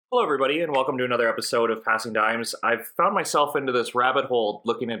Hello, everybody, and welcome to another episode of Passing Dimes. I've found myself into this rabbit hole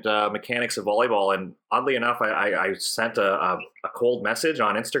looking at mechanics of volleyball, and oddly enough, I sent a cold message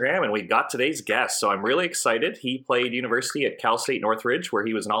on Instagram, and we got today's guest. So I'm really excited. He played university at Cal State Northridge, where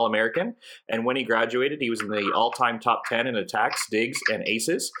he was an All-American, and when he graduated, he was in the all-time top 10 in attacks, digs, and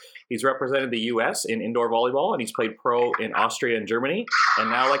aces. He's represented the U.S. in indoor volleyball, and he's played pro in Austria and Germany.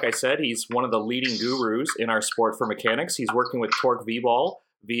 And now, like I said, he's one of the leading gurus in our sport for mechanics. He's working with Torque V-Ball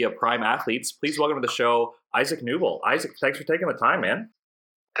via Prime Athletes. Please welcome to the show, Isaac Newble. Isaac, thanks for taking the time, man.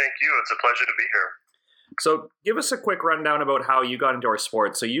 Thank you. It's a pleasure to be here. So give us a quick rundown about how you got into our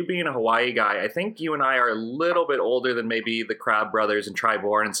sport. So you being a Hawaii guy, I think you and I are a little bit older than maybe the Crab brothers and Tri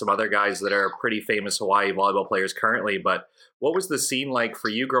Bourne and some other guys that are pretty famous Hawaii volleyball players currently. But what was the scene like for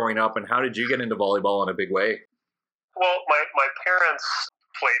you growing up, and how did you get into volleyball in a big way? Well, my parents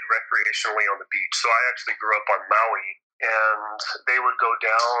played recreationally on the beach, so I actually grew up on Maui. And they would go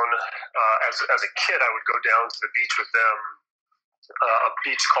down, as a kid, I would go down to the beach with them, a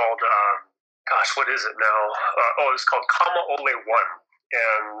beach called, what is it now? It's called Kamaole 1.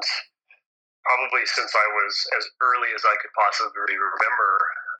 And probably since I was as early as I could possibly remember,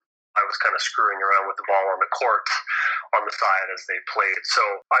 I was kind of screwing around with the ball on the court on the side as they played. So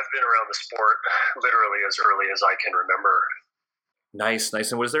I've been around the sport literally as early as I can remember. Nice.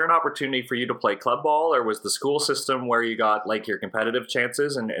 And was there an opportunity for you to play club ball, or was the school system where you got like your competitive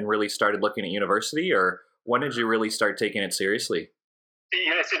chances and really started looking at university, or when did you really start taking it seriously?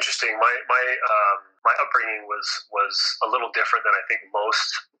 Yeah, it's interesting. My upbringing was a little different than I think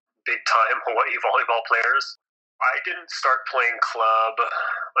most big time Hawaii volleyball players. I didn't start playing club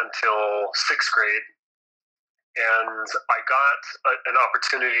until sixth grade. And I got an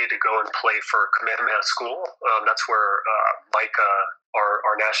opportunity to go and play for Kamehameha School. That's where Micah,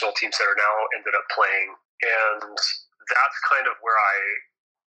 our national team setter now, ended up playing. And that's kind of where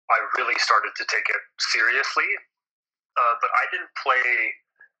I really started to take it seriously. But I didn't play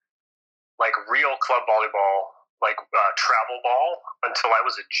like real club volleyball, like travel ball, until I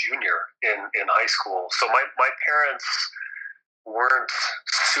was a junior in high school. So my parents weren't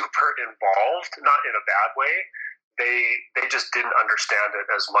super involved, not in a bad way. They just didn't understand it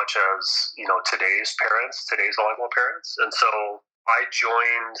as much as, today's volleyball parents. And so I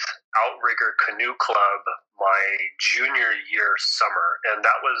joined Outrigger Canoe Club my junior year summer. And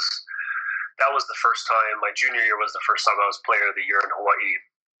that was the first time, my junior year was the first time I was player of the year in Hawaii.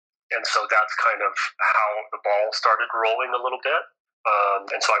 And so that's kind of how the ball started rolling a little bit.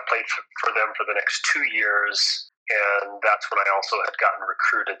 And so I played for them for the next 2 years. And that's when I also had gotten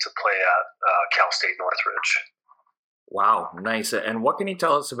recruited to play at Cal State Northridge. Wow, nice. And what can you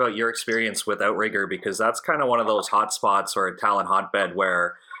tell us about your experience with Outrigger? Because that's kind of one of those hot spots or a talent hotbed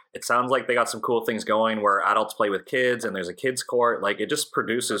where it sounds like they got some cool things going where adults play with kids and there's a kids court. Like, it just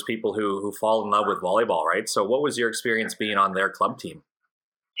produces people who fall in love with volleyball, right? So what was your experience being on their club team?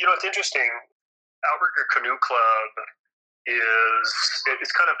 It's interesting. Outrigger Canoe Club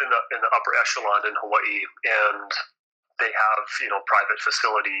it's kind of in the upper echelon in Hawaii, and they have private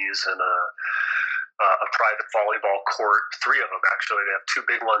facilities and a private volleyball court, 3 of them actually. They have 2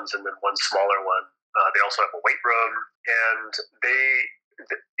 big ones and then 1 smaller one. They also have a weight room, and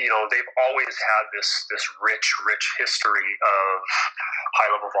they've always had this rich history of high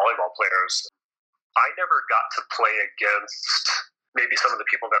level volleyball players. I never got to play against maybe some of the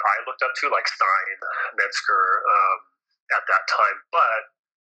people that I looked up to, like Stein, Metzger, at that time, but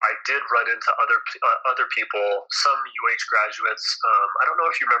I did run into other people, some UH graduates. I don't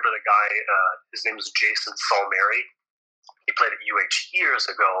know if you remember the guy, his name was Jason Salmeri. He played at UH years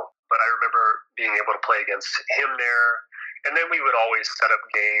ago, but I remember being able to play against him there. And then we would always set up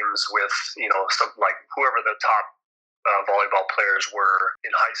games with, some like whoever the top volleyball players were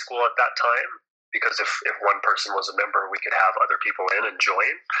in high school at that time. Because if one person was a member, we could have other people in and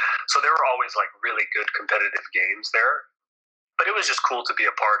join. So there were always like really good competitive games there. But it was just cool to be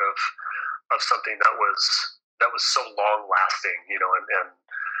a part of something that was so long lasting, and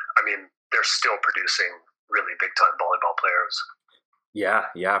I mean, they're still producing really big time volleyball players.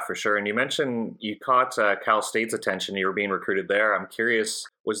 Yeah, for sure. And you mentioned you caught Cal State's attention. You were being recruited there. I'm curious,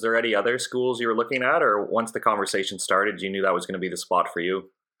 was there any other schools you were looking at, or once the conversation started, you knew that was going to be the spot for you?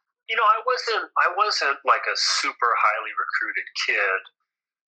 I wasn't like a super highly recruited kid.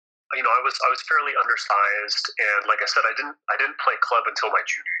 I was fairly undersized, and like I said, I didn't play club until my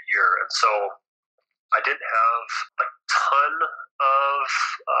junior year, and so I didn't have a ton of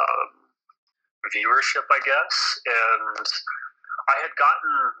viewership, I guess. And I had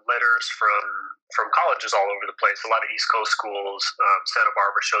gotten letters from colleges all over the place. A lot of East Coast schools. Santa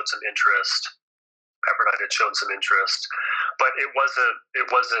Barbara showed some interest. Pepperdine had shown some interest. but it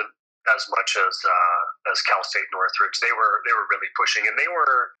wasn't as much as Cal State Northridge. They were really pushing, and they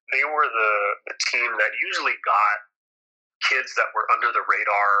were the team that usually got kids that were under the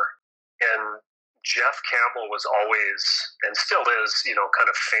radar. And Jeff Campbell was always, and still is, kind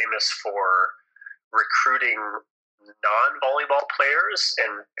of famous for recruiting non-volleyball players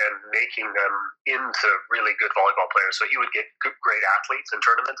and making them into really good volleyball players. So he would get great athletes and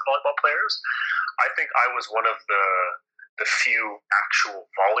tournament volleyball players. I think I was one of the few actual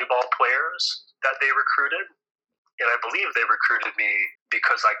volleyball players that they recruited, and I believe they recruited me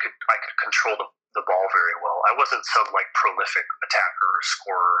because I could control the ball very well. I wasn't some prolific attacker or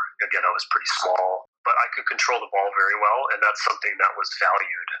scorer. Again, I was pretty small, but I could control the ball very well, and that's something that was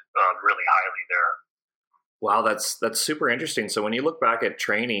valued really highly there. Wow, that's super interesting. So when you look back at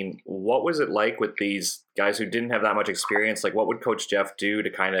training, what was it like with these guys who didn't have that much experience? Like, what would Coach Jeff do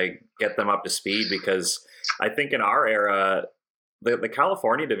to kind of get them up to speed? Because I think in our era, the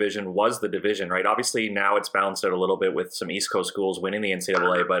California division was the division, right? Obviously now it's balanced out a little bit with some East Coast schools winning the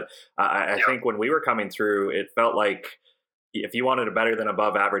NCAA, but I think when we were coming through, it felt like if you wanted a better than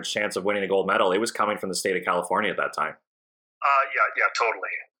above average chance of winning a gold medal, it was coming from the state of California at that time. Yeah, totally.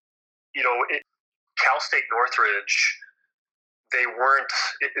 Cal State Northridge, they weren't,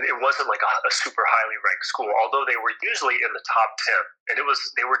 it wasn't like a super highly ranked school, although they were usually in the top 10, and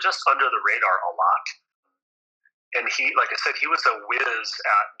they were just under the radar a lot. And he, like I said, he was a whiz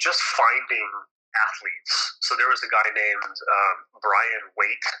at just finding athletes. So there was a guy named Brian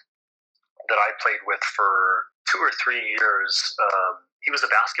Waite that I played with for 2 or 3 years. He was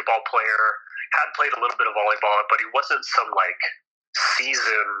a basketball player, had played a little bit of volleyball, but he wasn't some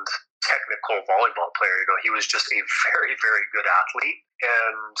seasoned technical volleyball player. He was just a very, very good athlete,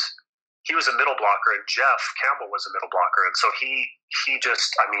 and he was a middle blocker, and Jeff Campbell was a middle blocker, and so he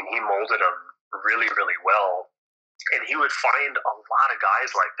molded him really, really well, and he would find a lot of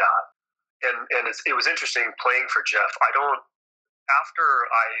guys like that, and it was interesting playing for Jeff. After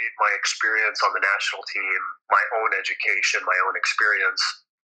my experience on the national team, my own education, my own experience,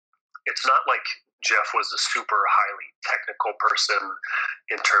 it's not like Jeff was a super highly technical person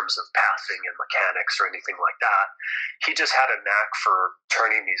in terms of passing and mechanics or anything like that. He just had a knack for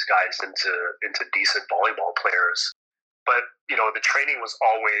turning these guys into decent volleyball players. But, the training was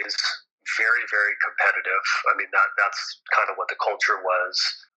always very, very competitive. I mean, that's kind of what the culture was.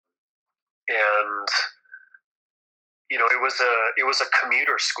 And, it was a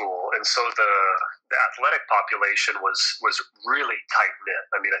commuter school. And so the athletic population was really tight knit.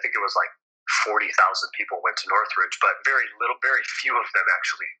 I mean, I think it was 40,000 people went to Northridge, but very few of them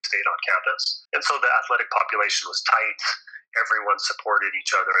actually stayed on campus. And so the athletic population was tight. Everyone supported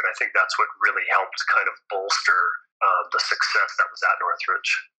each other. And I think that's what really helped kind of bolster the success that was at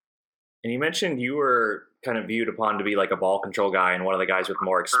Northridge. And you mentioned you were kind of viewed upon to be like a ball control guy and one of the guys with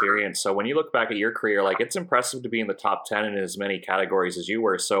more experience. So when you look back at your career, it's impressive to be in the top 10 in as many categories as you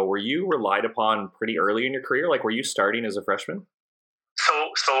were. So were you relied upon pretty early in your career? Were you starting as a freshman?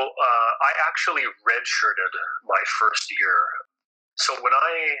 So I actually redshirted my first year. So when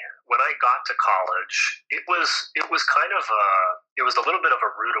I got to college, it was kind of it was a little bit of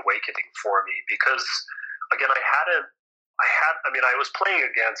a rude awakening for me because again I was playing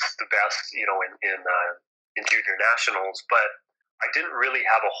against the best in junior nationals, but I didn't really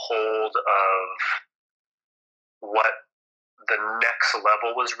have a hold of what the next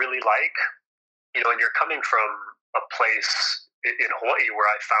level was really like. And you're coming from a place in Hawaii where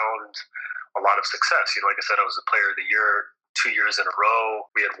I found a lot of success. Like I said, I was a player of the year 2 years in a row.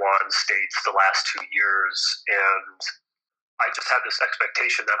 We had won states the last 2 years, and I just had this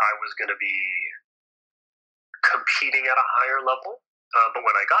expectation that I was going to be competing at a higher level. But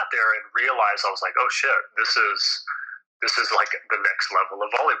when I got there and realized, I was like, oh shit, this is like the next level of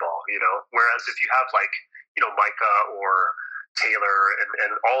volleyball, Whereas if you have Micah or Taylor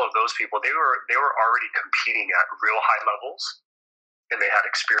and all of those people, they were already competing at real high levels, and they had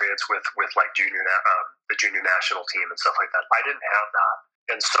experience with the junior national team and stuff like that. I didn't have that,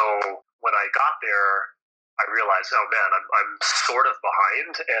 and so when I got there, I realized, oh man, I'm sort of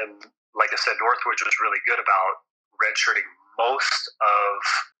behind. And like I said, Northridge was really good about redshirting most of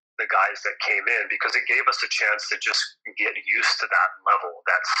the guys that came in because it gave us a chance to just get used to that level,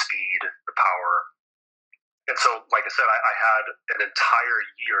 that speed, the power. And so, like I said, I had an entire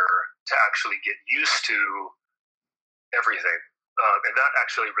year to actually get used to everything. And that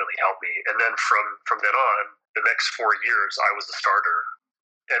actually really helped me. And then from then on, the next 4 years, I was a starter.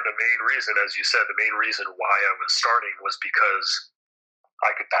 And the main reason, as you said, why I was starting was because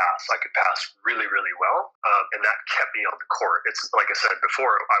I could pass. I could pass really, really well. And that kept me on the court. It's like I said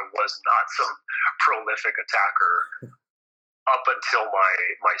before, I was not some prolific attacker. up until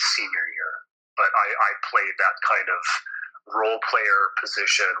my senior year. But I played that kind of role player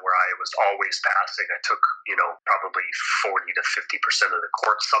position where I was always passing. I took, probably 40 to 50% of the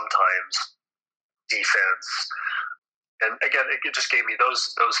court sometimes, defense. And again, it just gave me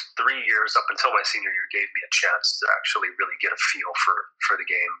those 3 years up until my senior year gave me a chance to actually really get a feel for the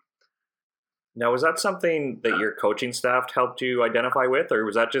game. Now, was that something that your coaching staff helped you identify with, or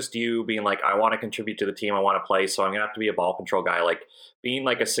was that just you being like, I want to contribute to the team, I want to play, so I'm going to have to be a ball control guy? Like being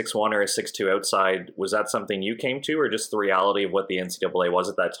like a 6'1" or a 6'2" outside, was that something you came to, or just the reality of what the NCAA was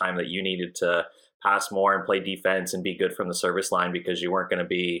at that time, that you needed to pass more and play defense and be good from the service line because you weren't going to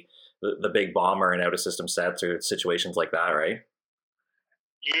be the big bomber in out-of-system sets or situations like that, right?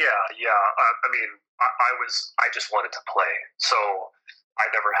 Yeah. I just wanted to play. So I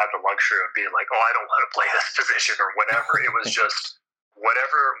never had the luxury of being like, oh, I don't want to play this position or whatever. It was just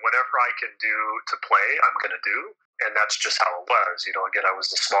whatever I can do to play, I'm going to do. And that's just how it was. Again, I was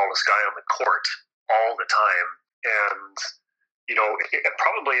the smallest guy on the court all the time. And,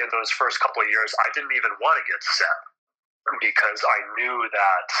 probably in those first couple of years, I didn't even want to get set because I knew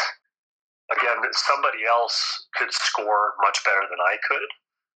that, again, somebody else could score much better than I could.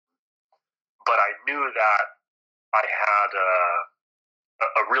 But I knew that I had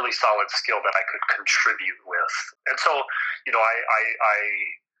a really solid skill that I could contribute with. And so,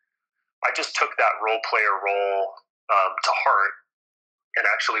 I just took that role player role to heart. And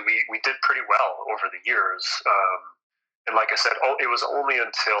actually, we did pretty well over the years. And like I said, it was only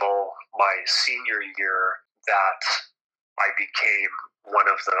until my senior year that I became one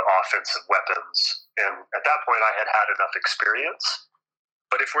of the offensive weapons. And at that point, I had enough experience.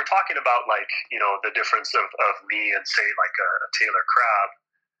 But if we're talking about the difference of me and say like a Taylor Crabb,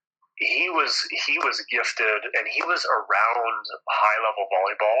 he was gifted and he was around high level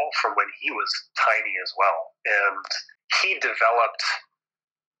volleyball from when he was tiny as well. And he developed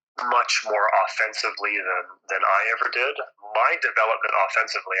much more offensively than I ever did. My development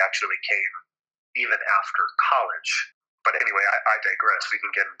offensively actually came even after college. But anyway, I digress. We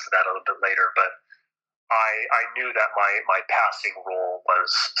can get into that a little bit later. But I knew that my passing role was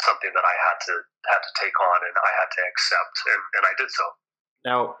something that I had to take on and I had to accept, and I did so.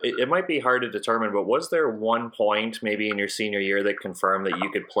 Now, it might be hard to determine, but was there one point maybe in your senior year that confirmed that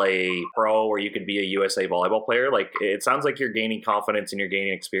you could play pro or you could be a USA volleyball player? Like, it sounds like you're gaining confidence and you're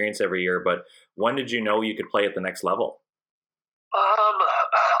gaining experience every year, but when did you know you could play at the next level?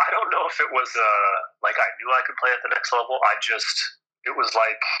 I don't know if it was like I knew I could play at the next level. It was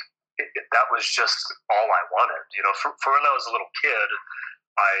like that was just all I wanted. For when I was a little kid,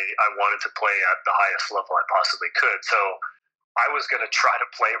 I wanted to play at the highest level I possibly could. So I was going to try to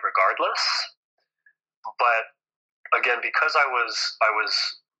play regardless. But again, because I was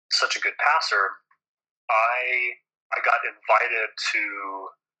such a good passer, I got invited to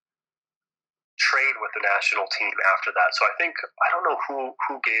train with the national team after that. So I don't know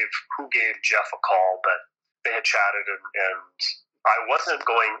who gave Jeff a call, but they had chatted and I wasn't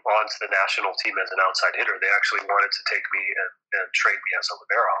going on to the national team as an outside hitter. They actually wanted to take me and train me as a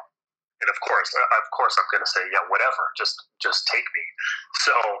libero. And of course, I'm going to say, yeah, whatever, just take me.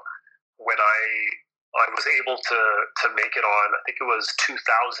 So when I was able to make it on, I think it was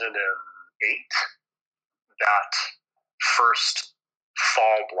 2008, that first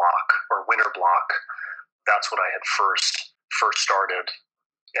fall block or winter block, that's when I had first started.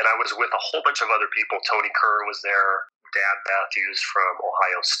 And I was with a whole bunch of other people. Tony Kerr was there, Dan Matthews from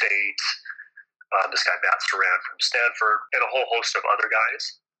Ohio State, this guy Matt Storan from Stanford, and a whole host of other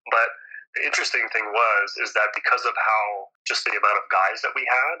guys. But the interesting thing is that because of how just the amount of guys that we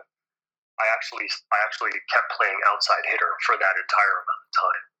had, I actually kept playing outside hitter for that entire amount of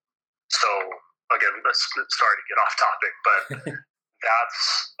time. So again, sorry to get off topic, but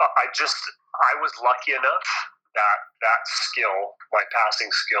I was lucky enough that skill, my passing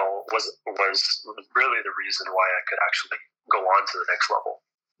skill, was really the reason why I could actually go on to the next level.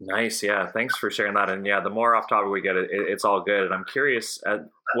 Nice, yeah. Thanks for sharing that. And yeah, the more off topic we get, it's all good. And I'm curious,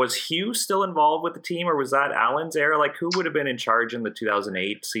 was Hugh still involved with the team, or was that Alan's era? Like, who would have been in charge in the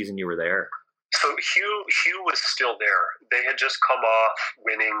 2008 season you were there? So Hugh was still there. They had just come off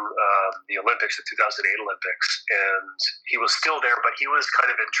winning the Olympics, the 2008 Olympics, and he was still there, but he was kind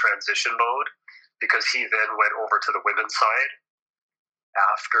of in transition mode because he then went over to the women's side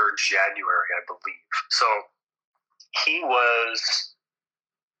after January, I believe. So he was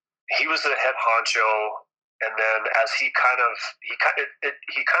the head honcho, and then as he kind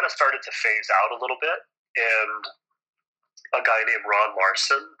of started to phase out a little bit, and a guy named Ron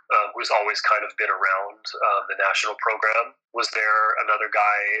Larson, who's always kind of been around the national program, was there. Another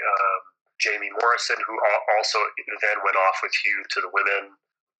guy, Jamie Morrison, who also then went off with Hugh to the women.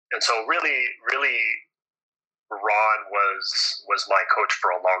 And so really, really, Ron was my coach for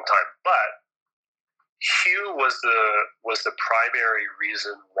a long time. But Hugh was the primary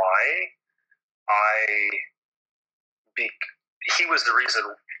reason why he was the reason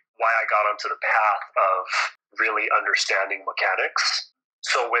why I got onto the path of really understanding mechanics.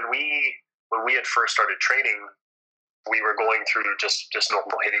 So when we had first started training, we were going through just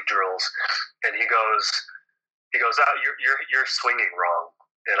normal hitting drills, and he goes, you're swinging wrong,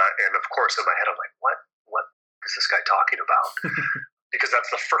 and of course in my head I'm like, what is this guy talking about? Because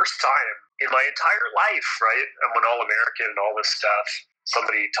that's the first time in my entire life, right? I'm an All-American and all this stuff.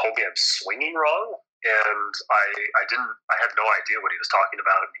 Somebody told me I'm swinging wrong, and I had no idea what he was talking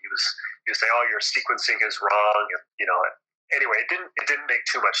about. And he was saying, "Oh, your sequencing is wrong," and Anyway, it didn't make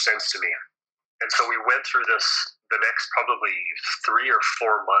too much sense to me. And so we went through the next probably 3 or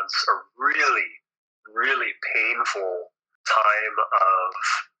 4 months, a really, really painful time of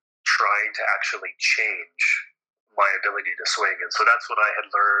trying to actually change my ability to swing. And so that's when I had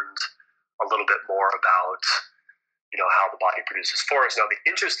learned a little bit more about, how the body produces force. Now, the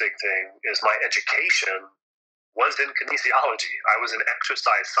interesting thing is my education was in kinesiology. I was an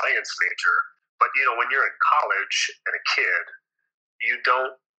exercise science major. But, when you're in college and a kid, you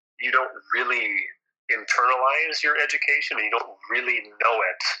don't really internalize your education, and you don't really know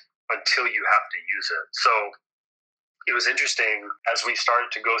it until you have to use it. So it was interesting as we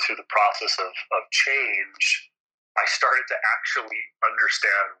started to go through the process of change. I started to actually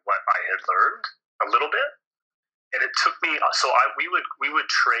understand what I had learned a little bit, and it took me. So we would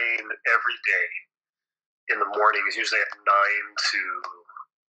train every day in the mornings, usually at 9 to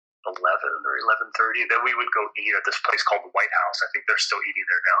 11 or 11:30. Then we would go eat at this place called the White House. I think they're still eating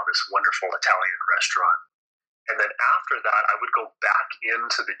there now. This wonderful Italian restaurant. And then after that, I would go back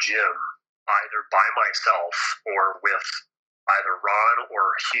into the gym either by myself or with either Ron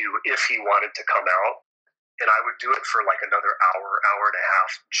or Hugh if he wanted to come out. And I would do it for like another hour and a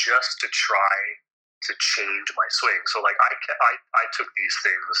half, just to try to change my swing. So like I took these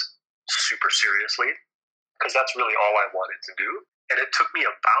things super seriously because that's really all I wanted to do. And it took me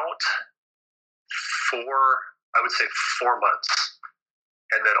about 4 months.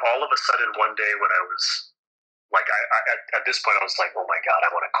 And then all of a sudden one day when I was like, at this point I was like, oh my God, I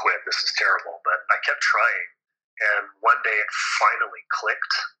want to quit. This is terrible. But I kept trying. And one day it finally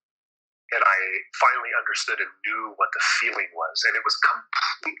clicked. And I finally understood and knew what the feeling was. And it was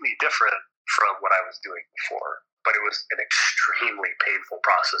completely different from what I was doing before. But it was an extremely painful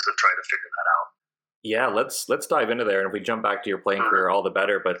process of trying to figure that out. Yeah, let's dive into there. And if we jump back to your playing career, all the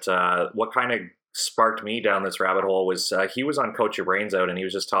better. But what kind of sparked me down this rabbit hole was he was on Coach Your Brains Out, and he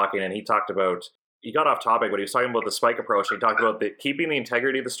was just talking, and he talked about, he got off topic, but he was talking about the spike approach. And he talked about keeping the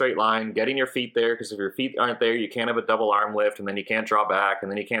integrity of the straight line, getting your feet there, because if your feet aren't there, you can't have a double arm lift, and then you can't draw back, and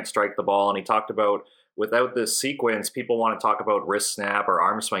then you can't strike the ball. And he talked about, without this sequence, people want to talk about wrist snap or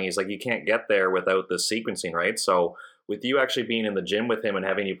arm swing. He's like, you can't get there without this sequencing, right? So with you actually being in the gym with him and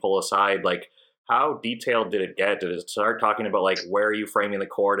having you pull aside, like, how detailed did it get? Did it start talking about like where are you framing the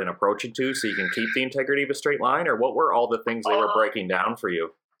court and approaching to so you can keep the integrity of a straight line, or what were all the things they were breaking down for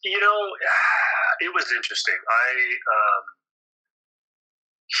you? It was interesting.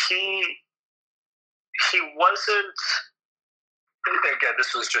 He wasn't. Again,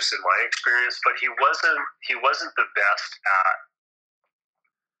 this was just in my experience, but he wasn't the best at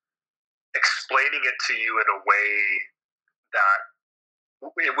explaining it to you in a way that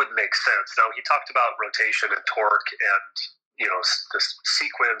it would make sense. Now, he talked about rotation and torque and, the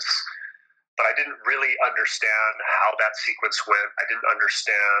sequence, but I didn't really understand how that sequence went. I didn't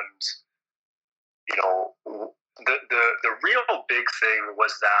understand, the real big thing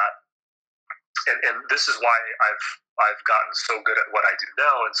was that, and this is why I've gotten so good at what I do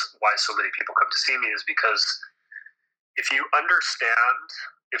now, and why so many people come to see me, is because if you understand,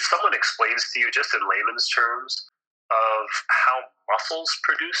 if someone explains to you just in layman's terms of how muscles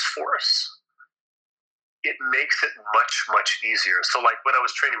produce force, it makes it much, much easier. So like when I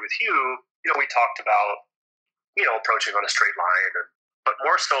was training with you, we talked about, approaching on a straight line, but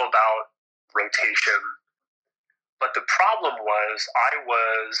more so about rotation. But the problem was I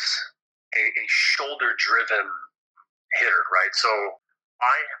was a shoulder-driven hitter, right? So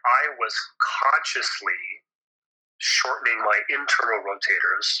I was consciously shortening my internal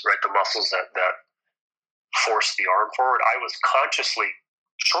rotators, right, the muscles that force the arm forward. I was consciously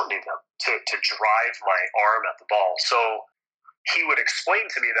shortening them to drive my arm at the ball. So he would explain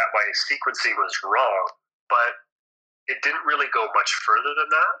to me that my sequencing was wrong, but it didn't really go much further than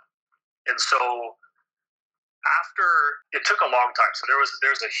that. And so after it took a long time, so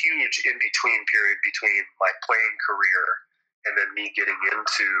there's a huge in between period between my playing career and then me getting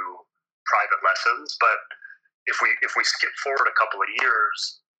into private lessons. But if we skip forward a couple of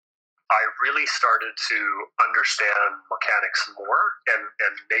years, I really started to understand mechanics more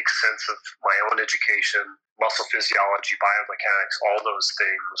and make sense of my own education, muscle physiology, biomechanics, all those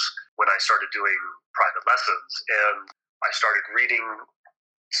things when I started doing private lessons. And I started reading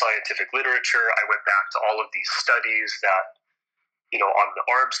scientific literature. I went back to all of these studies that, on the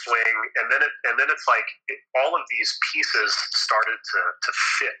arm swing, and then it's like all of these pieces started to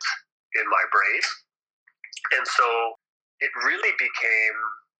fit in my brain. And so it really became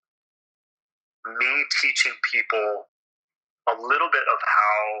me teaching people a little bit of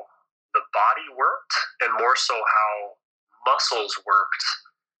how the body worked and more so how muscles worked,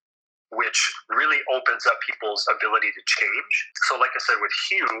 which really opens up people's ability to change. So like I said, with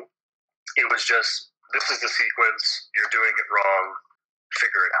Hugh, it was just, this is the sequence, you're doing it wrong,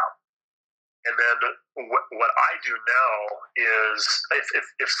 figure it out. And then what I do now is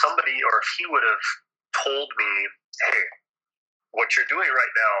if somebody, or if he would have told me, hey, what you're doing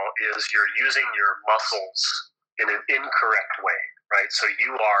right now is you're using your muscles in an incorrect way, right? So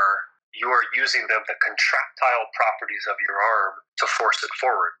you are using them, the contractile properties of your arm, to force it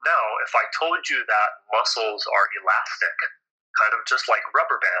forward. Now, if I told you that muscles are elastic, kind of just like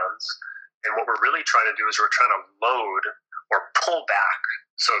rubber bands, and what we're really trying to do is we're trying to load or pull back,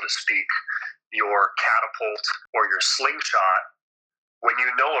 so to speak, your catapult or your slingshot. When you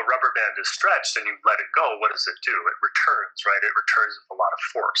know a rubber band is stretched and you let it go, what does it do? It returns, right? It returns with a lot of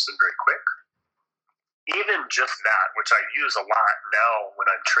force and very quick. Even just that, which I use a lot now when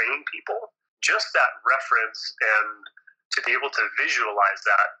I'm training people, just that reference and to be able to visualize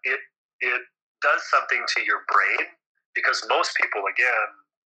that, it does something to your brain, because most people, again,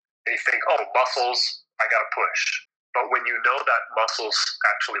 they think, oh, muscles, I got to push. But when you know that muscles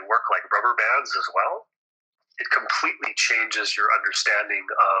actually work like rubber bands as well, it completely changes your understanding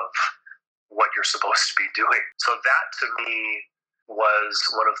of what you're supposed to be doing. So that to me was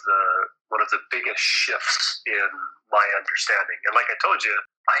one of the biggest shifts in my understanding. And like I told you,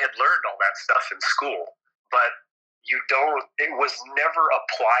 I had learned all that stuff in school, but it was never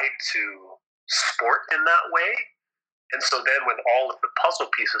applied to sport in that way. And so then when all of the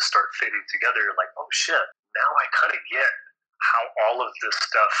puzzle pieces start fitting together, you're like, oh shit, now I kind of get how all of this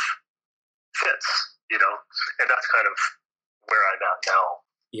stuff fits, and that's kind of where I'm at now.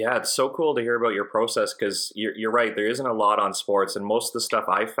 Yeah, it's so cool to hear about your process, because you're right. There isn't a lot on sports, and most of the stuff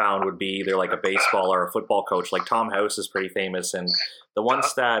I found would be either like a baseball or a football coach. Like Tom House is pretty famous, and the one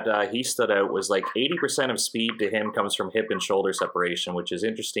stat he stood out was like 80% of speed to him comes from hip and shoulder separation, which is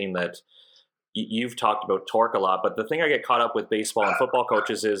interesting that you've talked about torque a lot, but the thing I get caught up with baseball and football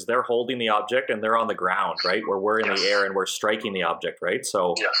coaches is they're holding the object and they're on the ground, right? Where we're in the air and we're striking the object, right?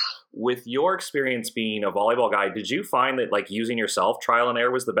 So with your experience being a volleyball guy, did you find that like using yourself, trial and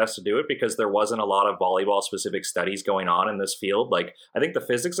error was the best to do it, because there wasn't a lot of volleyball specific studies going on in this field? Like I think the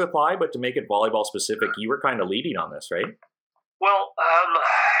physics apply, but to make it volleyball specific, you were kind of leading on this, right? Well,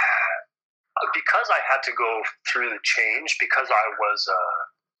 because I had to go through the change, because I was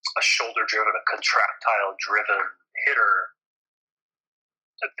a shoulder-driven, a contractile-driven hitter,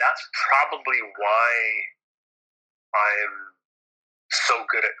 that's probably why I'm so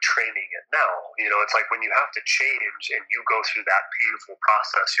good at training it now. It's like when you have to change and you go through that painful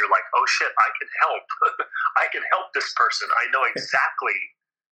process, you're like, oh shit, I can help. I can help this person. I know exactly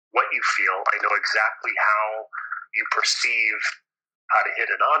what you feel. I know exactly how you perceive how to hit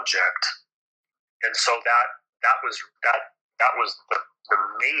an object. And so that was the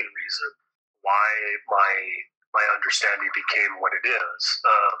main reason why my understanding became what it is.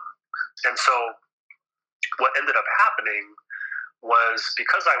 And so what ended up happening was,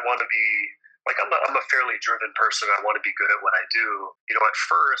 because I want to be, like, I'm a fairly driven person. I want to be good at what I do. At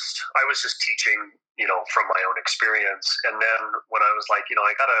first I was just teaching, from my own experience. And then when I was like,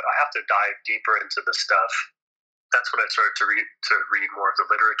 I have to dive deeper into this stuff, that's when I started to read more of the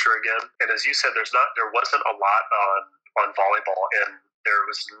literature again. And as you said, there wasn't a lot on volleyball, and there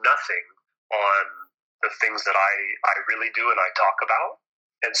was nothing on the things that I really do and I talk about.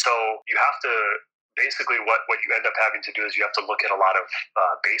 And so you have to, basically what you end up having to do is you have to look at a lot of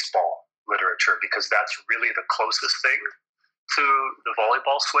baseball literature, because that's really the closest thing to the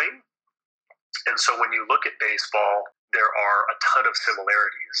volleyball swing. And so when you look at baseball, there are a ton of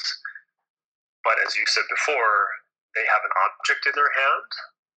similarities. But as you said before, they have an object in their hand,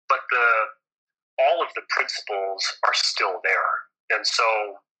 but all of the principles are still there. And so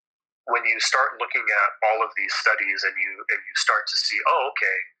when you start looking at all of these studies and you start to see, oh,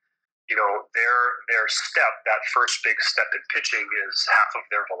 okay, their step, that first big step in pitching is half of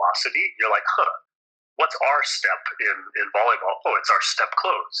their velocity. You're like, what's our step in volleyball? Oh, it's our step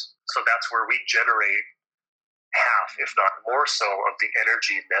close. So that's where we generate half, if not more so, of the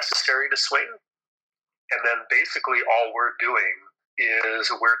energy necessary to swing. And then basically all we're doing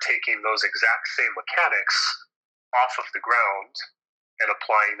is we're taking those exact same mechanics off of the ground and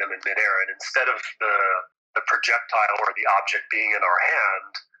applying them in midair. And instead of the projectile or the object being in our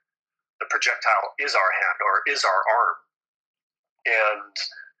hand, the projectile is our hand or is our arm. And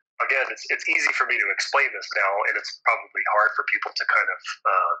again, it's easy for me to explain this now, and it's probably hard for people to kind of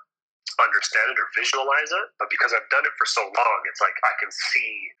understand it or visualize it. But because I've done it for so long, it's like I can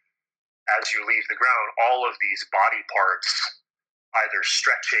see as you leave the ground all of these body parts either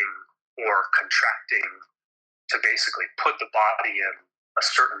stretching or contracting to basically put the body in a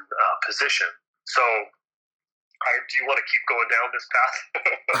certain position. So do you want to keep going down this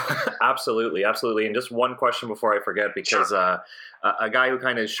path? Absolutely. And just one question before I forget, because Sure. A guy who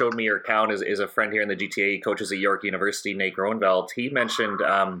kind of showed me your account is a friend here in the GTA. He coaches at York University, Nate Groenveld. He mentioned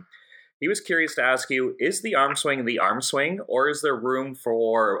he was curious to ask you, is the arm swing, or is there room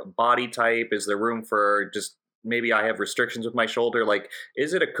for body type? Is there room for just maybe I have restrictions with my shoulder? Like,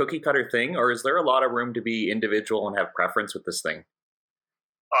 is it a cookie cutter thing, or is there a lot of room to be individual and have preference with this thing?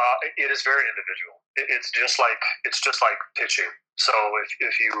 It is very individual. It's just like pitching. So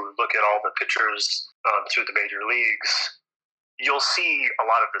if you look at all the pitchers through the major leagues, you'll see a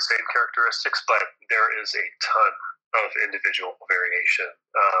lot of the same characteristics, but there is a ton of individual variation.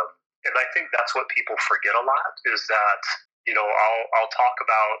 And I think that's what people forget a lot is that, I'll talk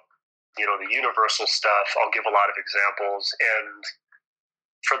about, the universal stuff. I'll give a lot of examples. And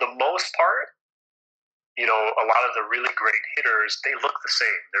for the most part, a lot of the really great hitters, they look the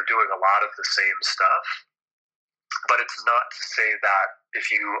same. They're doing a lot of the same stuff. But it's not to say that if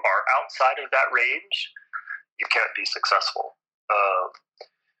you are outside of that range, you can't be successful.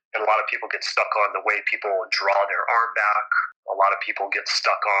 And a lot of people get stuck on the way people draw their arm back. A lot of people get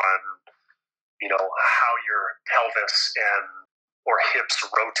stuck on, how your pelvis or hips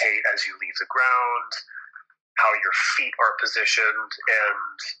rotate as you leave the ground, how your feet are positioned.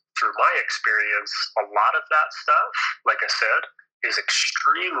 And through my experience, a lot of that stuff, like I said, is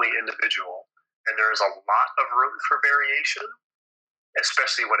extremely individual. And there is a lot of room for variation,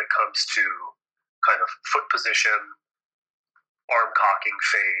 especially when it comes to kind of foot position, arm cocking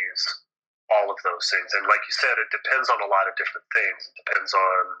phase, all of those things. And like you said, it depends on a lot of different things. It depends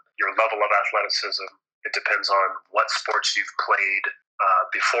on your level of athleticism. It depends on what sports you've played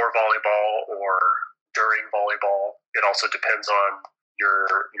before volleyball or during volleyball. It also depends on your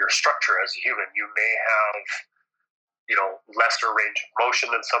structure as a human. You may have, lesser range of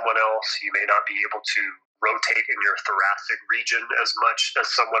motion than someone else. You may not be able to rotate in your thoracic region as much as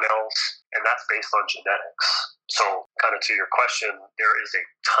someone else, and that's based on genetics. So kind of to your question, there is a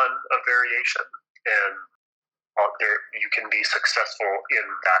ton of variation, and you can be successful in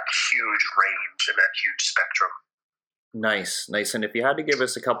that huge range and that huge spectrum. Nice. And if you had to give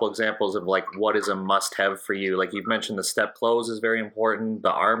us a couple examples of like what is a must-have for you, like you've mentioned the step close is very important,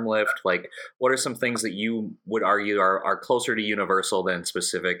 the arm lift, like what are some things that you would argue are closer to universal than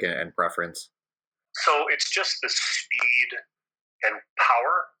specific and preference? So it's just the speed and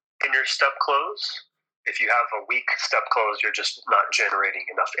power in your step close. If you have a weak step close, you're just not generating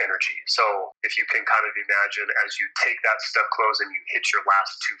enough energy. So if you can kind of imagine as you take that step close and you hit your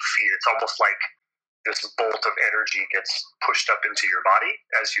last 2 feet, it's almost like this bolt of energy gets pushed up into your body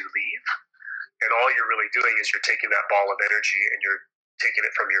as you leave. And all you're really doing is you're taking that ball of energy and you're taking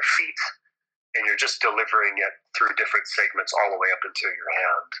it from your feet and you're just delivering it through different segments all the way up into your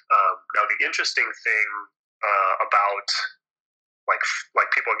hand. Now, the interesting thing about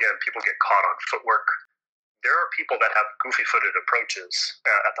people get caught on footwork. There are people that have goofy-footed approaches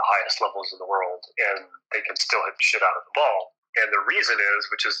at the highest levels in the world, and they can still hit the shit out of the ball. And the reason is,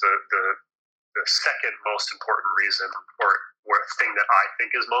 which is the second most important reason, or thing that I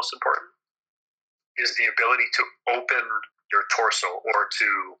think is most important, is the ability to open your torso or to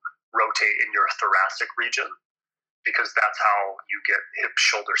rotate in your thoracic region, because that's how you get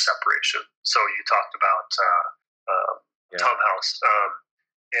hip-shoulder separation. So you talked about Tom House,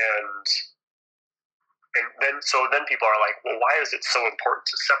 and then people are like, well, why is it so important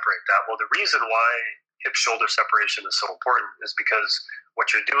to separate that? Well, the reason why hip-shoulder separation is so important is because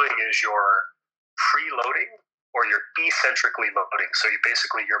what you're doing is you're preloading or you're eccentrically loading. So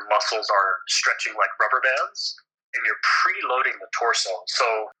your muscles are stretching like rubber bands and you're preloading the torso. So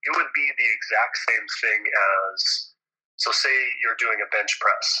it would be the exact same thing as, so say you're doing a bench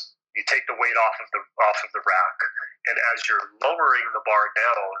press. You take the weight off of the rack, and as you're lowering the bar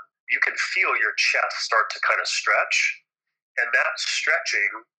down, you can feel your chest start to kind of stretch. And that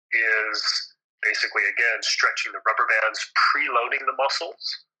stretching is basically, again, stretching the rubber bands, preloading the muscles.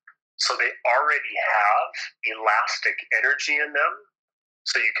 So they already have elastic energy in them,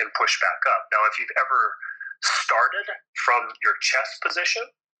 so you can push back up. Now, if you've ever started from your chest position,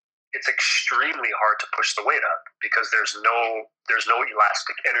 it's extremely hard to push the weight up because there's no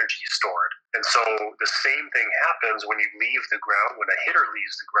elastic energy stored. And so the same thing happens when you leave the ground, when a hitter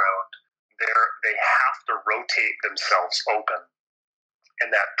leaves the ground, they have to rotate themselves open.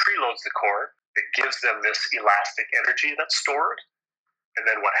 And that preloads the core. It gives them this elastic energy that's stored. And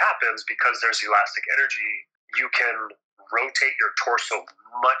then what happens, because there's elastic energy, you can rotate your torso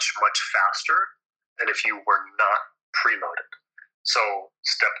much, much faster than if you were not preloaded. So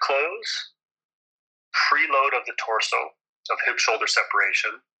step close, preload of the torso, of hip-shoulder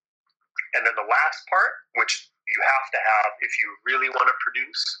separation. And then the last part, which you have to have if you really want to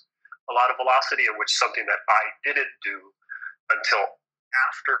produce a lot of velocity, and which is something that I didn't do until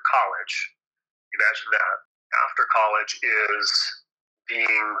after college. Imagine that. After college is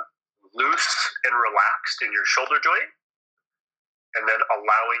being loose and relaxed in your shoulder joint, and then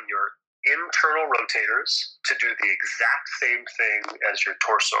allowing your internal rotators to do the exact same thing as your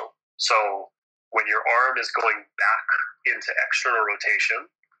torso. So when your arm is going back into external rotation,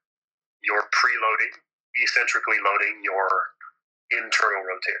 you're preloading, eccentrically loading your internal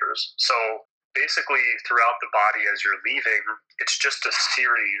rotators. So basically throughout the body as you're leaving, it's just a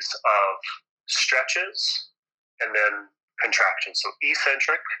series of stretches and then contraction. So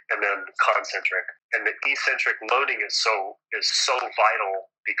eccentric and then concentric. And the eccentric loading is so vital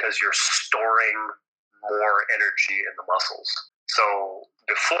because you're storing more energy in the muscles. So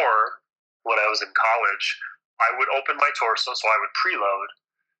before, when I was in college, I would open my torso, so I would preload.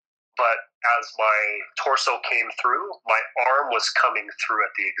 But as my torso came through, my arm was coming through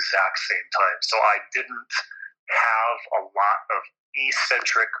at the exact same time. So I didn't have a lot of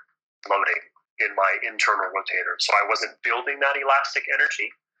eccentric loading in my internal rotator. So I wasn't building that elastic energy.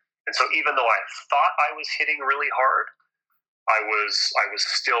 And so even though I thought I was hitting really hard, I was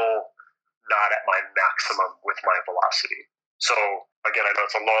still not at my maximum with my velocity. So again, I know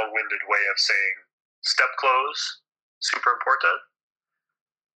it's a long-winded way of saying step close, super important.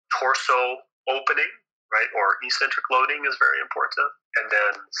 Torso opening, right, or eccentric loading is very important. And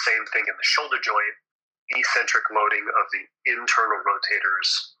then same thing in the shoulder joint, eccentric loading of the internal rotators,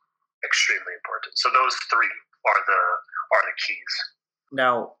 extremely important. So those three are the keys.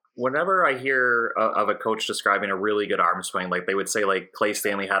 Now, whenever I hear of a coach describing a really good arm swing, like they would say like Clay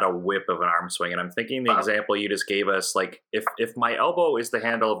Stanley had a whip of an arm swing, and I'm thinking the example you just gave us, like if my elbow is the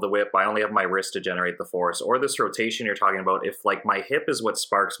handle of the whip, I only have my wrist to generate the force. Or this rotation you're talking about, if like my hip is what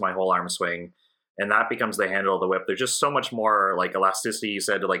sparks my whole arm swing and that becomes the handle of the whip, there's just so much more like elasticity, you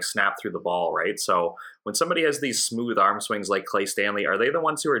said, to like snap through the ball, right? So when somebody has these smooth arm swings like Clay Stanley, are they the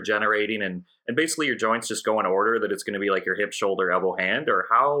ones who are generating and basically your joints just go in order, that it's going to be like your hip, shoulder, elbow, hand? Or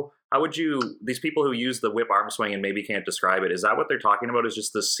how would you, these people who use the whip arm swing and maybe can't describe it, is that what they're talking about, is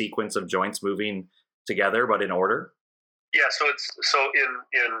just the sequence of joints moving together but in order? Yeah, so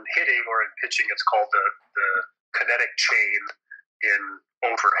in hitting or in pitching, it's called the kinetic chain in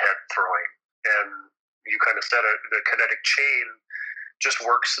overhead throwing. And you kind of said it, the kinetic chain just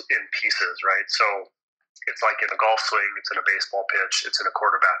works in pieces, right? So it's like in a golf swing, it's in a baseball pitch, it's in a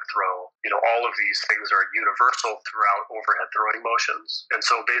quarterback throw. You know, all of these things are universal throughout overhead throwing motions. And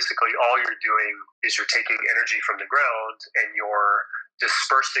so basically all you're doing is you're taking energy from the ground and you're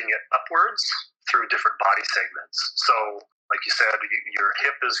dispersing it upwards through different body segments. So like you said, your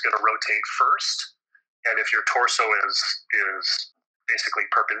hip is going to rotate first. And if your torso is basically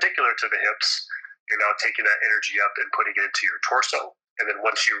perpendicular to the hips, you're now taking that energy up and putting it into your torso. And then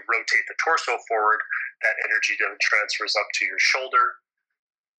once you rotate the torso forward, that energy then transfers up to your shoulder.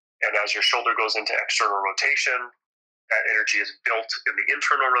 And as your shoulder goes into external rotation, that energy is built in the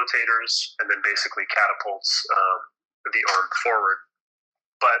internal rotators and then basically catapults the arm forward.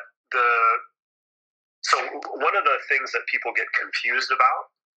 But so one of the things that people get confused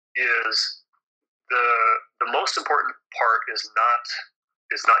about is the most important part is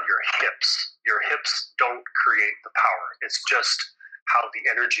not your hips. Your hips don't create the power. It's just how the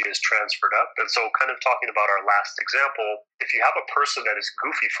energy is transferred up. And so kind of talking about our last example, if you have a person that is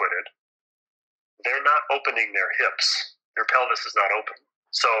goofy-footed, they're not opening their hips. Their pelvis is not open.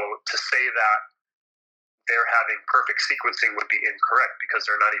 So to say that they're having perfect sequencing would be incorrect because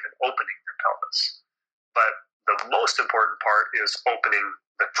they're not even opening their pelvis. But the most important part is opening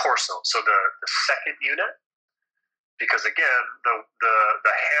the torso. So the second unit, because again,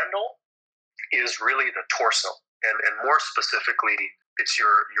 the handle is really the torso. And more specifically, it's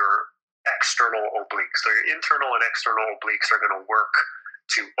your external obliques. So your internal and external obliques are going to work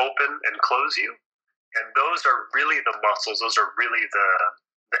to open and close you. And those are really the muscles. Those are really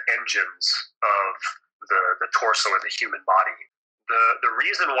the engines of the torso and the human body. The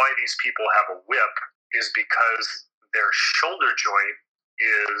reason why these people have a whip is because their shoulder joint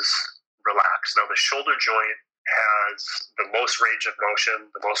is relaxed. Now, the shoulder joint has the most range of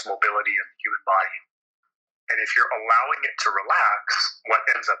motion, the most mobility in the human body. And if you're allowing it to relax, what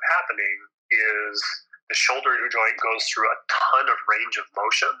ends up happening is the shoulder joint goes through a ton of range of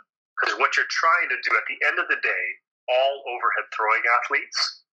motion. Because what you're trying to do at the end of the day, all overhead throwing athletes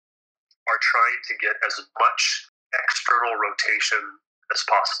are trying to get as much external rotation as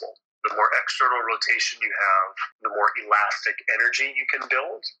possible. The more external rotation you have, the more elastic energy you can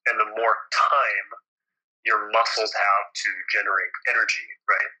build, and the more time your muscles have to generate energy,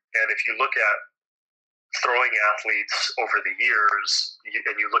 right? And if you look at throwing athletes over the years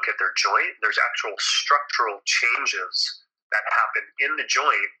and you look at their joint, there's actual structural changes that happen in the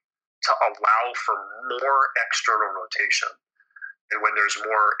joint to allow for more external rotation. And when there's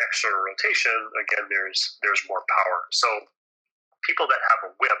more external rotation, again, there's more power. So people that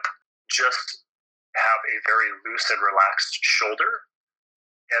have a whip just have a very loose and relaxed shoulder,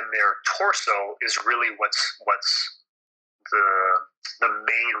 and their torso is really what's the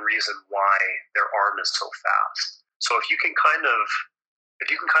main reason why their arm is so fast. So if you can kind of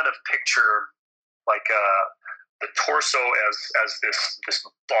picture like the torso as this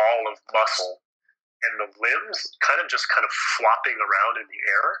ball of muscle, and the limbs kind of flopping around in the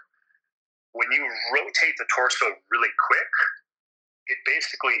air. When you rotate the torso really quick, it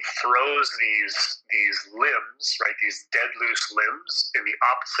basically throws these limbs, right, these dead loose limbs in the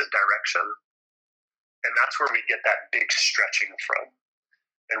opposite direction. And that's where we get that big stretching from.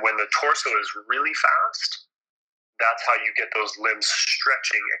 And when the torso is really fast, that's how you get those limbs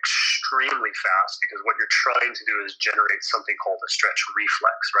stretching extremely fast, because what you're trying to do is generate something called a stretch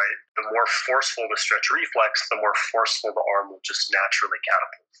reflex, right? The more forceful the stretch reflex, the more forceful the arm will just naturally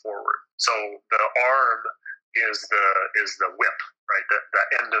catapult forward. So the arm is the whip, right?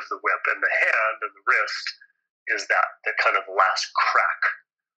 The end of the whip, and the hand and the wrist is that kind of last crack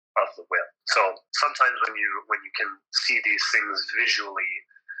of the whip. So sometimes when you can see these things visually,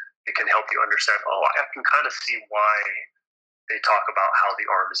 it can help you understand, I can kind of see why they talk about how the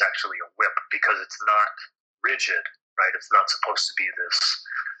arm is actually a whip, because it's not rigid, right? It's not supposed to be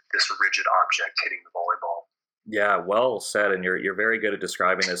this rigid object hitting the volleyball. Yeah, well said, and you're very good at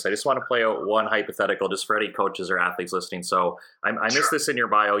describing this. I just want to play out one hypothetical just for any coaches or athletes listening. So I missed this in your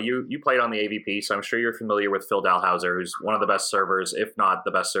bio. You played on the AVP, so I'm sure you're familiar with Phil Dalhausser, who's one of the best servers, if not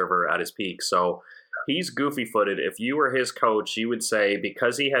the best server at his peak. So he's goofy-footed. If you were his coach, you would say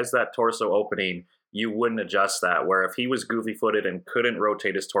because he has that torso opening, you wouldn't adjust that. Where if he was goofy-footed and couldn't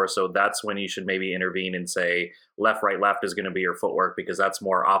rotate his torso, that's when you should maybe intervene and say left, right, left is going to be your footwork, because that's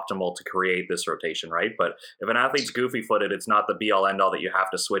more optimal to create this rotation, right? But if an athlete's goofy-footed, it's not the be-all, end-all that you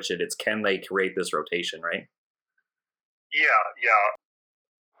have to switch it. It's can they create this rotation, right? Yeah.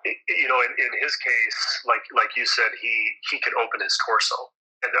 In his case, like you said, he can open his torso.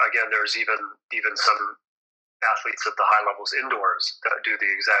 And again, there's even some athletes at the high levels indoors that do the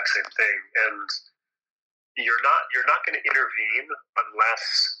exact same thing. And you're not going to intervene unless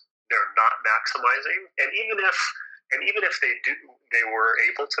they're not maximizing. And even if they were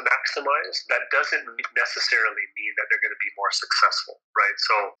able to maximize, that doesn't necessarily mean that they're going to be more successful, right?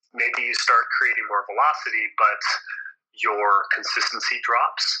 So maybe you start creating more velocity, but your consistency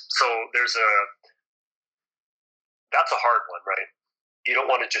drops. So that's a hard one, right? You don't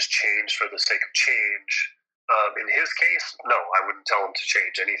want to just change for the sake of change. In his case, no, I wouldn't tell him to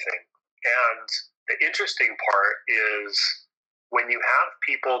change anything. And the interesting part is when you have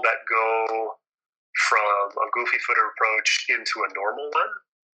people that go from a goofy footer approach into a normal one,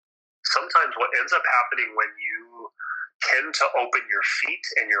 sometimes what ends up happening when you tend to open your feet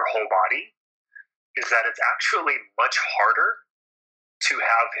and your whole body is that it's actually much harder to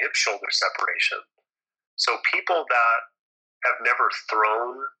have hip-shoulder separation. So people that have never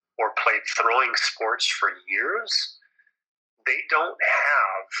thrown or played throwing sports for years, they don't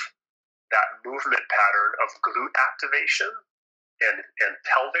have that movement pattern of glute activation and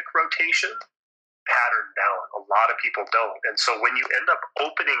pelvic rotation patterned down. A lot of people don't. And so when you end up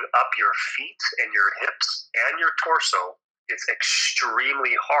opening up your feet and your hips and your torso, it's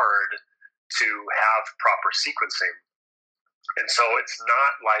extremely hard to have proper sequencing. And so it's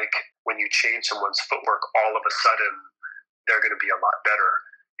not like when you change someone's footwork, all of a sudden they're going to be a lot better.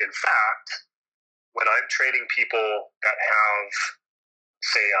 In fact, when I'm training people that have,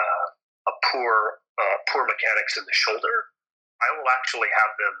 say, a poor mechanics in the shoulder, I will actually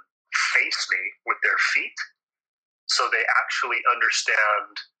have them face me with their feet so they actually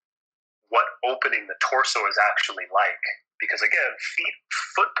understand what opening the torso is actually like. Because again,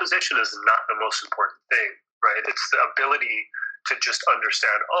 foot position is not the most important thing, right? It's the ability to just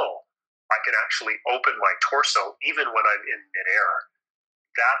understand, oh, I can actually open my torso even when I'm in midair.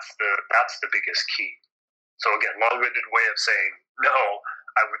 That's the biggest key. So again, long-winded way of saying, no,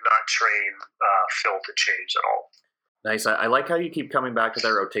 I would not train Phil to change at all. Nice. I like how you keep coming back to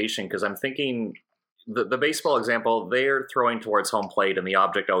that rotation, because I'm thinking the baseball example, they're throwing towards home plate and the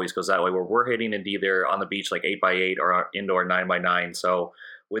object always goes that way, where we're hitting it either on the beach like 8x8 or indoor 9x9. So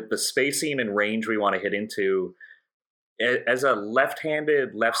with the spacing and range we want to hit into, as a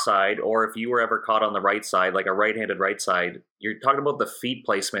left-handed left side, or if you were ever caught on the right side, like a right-handed right side, you're talking about the feet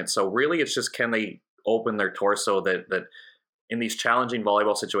placement. So really it's just, can they open their torso, that in these challenging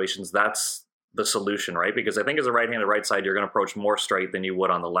volleyball situations, that's the solution, right? Because I think as a right-handed right side, you're going to approach more straight than you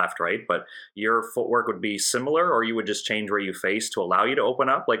would on the left, right? But your footwork would be similar, or you would just change where you face to allow you to open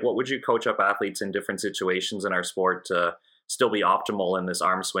up. Like, what would you coach up athletes in different situations in our sport to still be optimal in this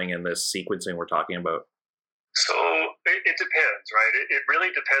arm swing and this sequencing we're talking about? So it depends, right? It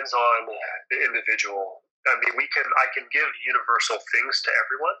really depends on the individual. I mean, I can give universal things to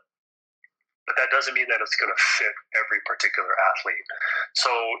everyone, but that doesn't mean that it's going to fit every particular athlete.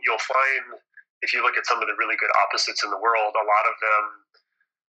 So you'll find, if you look at some of the really good opposites in the world, a lot of them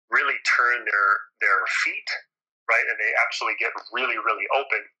really turn their feet, right? And they actually get really, really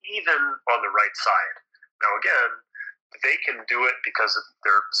open, even on the right side. Now, again, they can do it because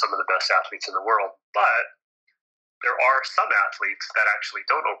they're some of the best athletes in the world, but there are some athletes that actually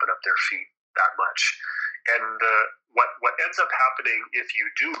don't open up their feet that much. And what ends up happening if you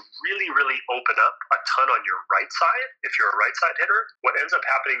do really, really open up a ton on your right side, if you're a right side hitter, what ends up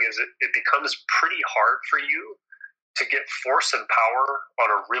happening is it becomes pretty hard for you to get force and power on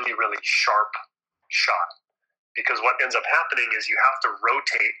a really, really sharp shot. Because what ends up happening is you have to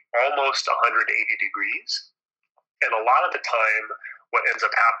rotate almost 180 degrees. And a lot of the time, what ends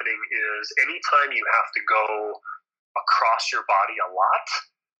up happening is anytime you have to go across your body a lot,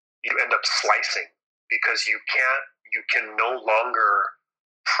 you end up slicing, because you can no longer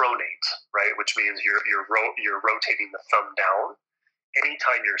pronate, right? Which means you're rotating the thumb down.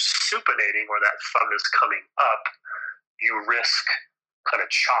 Anytime you're supinating, or that thumb is coming up, you risk kind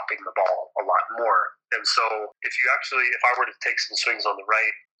of chopping the ball a lot more. And so if I were to take some swings on the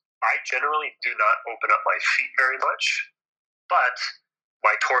right, I generally do not open up my feet very much, but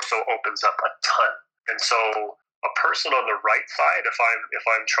my torso opens up a ton. And so a person on the right side, if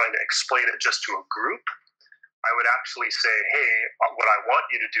I'm trying to explain it just to a group, I would actually say, hey, what I want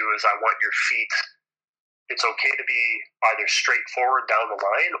you to do is I want your feet, it's okay to be either straight forward down the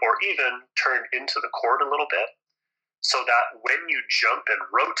line or even turn into the court a little bit, so that when you jump and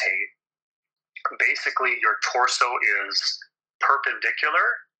rotate, basically your torso is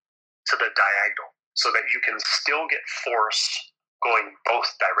perpendicular to the diagonal, so that you can still get force going both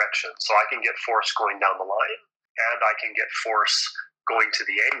directions. So I can get force going down the line, and I can get force going to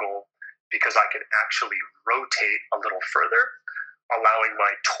the angle, because I can actually rotate a little further, allowing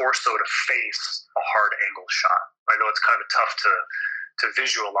my torso to face a hard angle shot. I know it's kind of tough to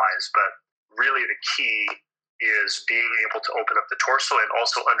visualize, but really the key is being able to open up the torso and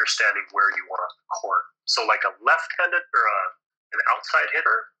also understanding where you want on the court. So like a left-handed or an outside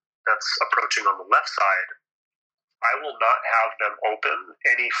hitter that's approaching on the left side, I will not have them open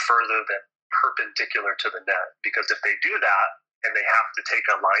any further than perpendicular to the net, because if they do that and they have to take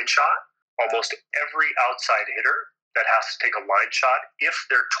a line shot, almost every outside hitter that has to take a line shot, if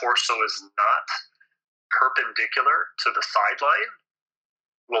their torso is not perpendicular to the sideline,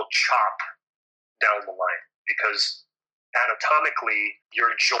 will chop down the line, because anatomically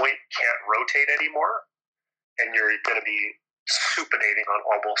your joint can't rotate anymore, and you're going to be supinating on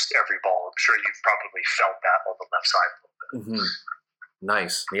almost every ball. I'm sure you've probably felt that on the left side a little bit. Mm-hmm.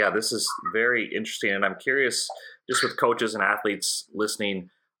 Nice. Yeah, this is very interesting. And I'm curious, just with coaches and athletes listening,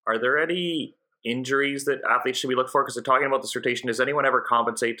 are there any injuries that athletes should be looking for? Because they're talking about this rotation. Does anyone ever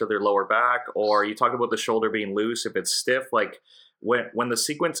compensate to their lower back? Or you talk about the shoulder being loose if it's stiff? Like when the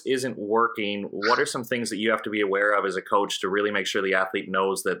sequence isn't working, what are some things that you have to be aware of as a coach to really make sure the athlete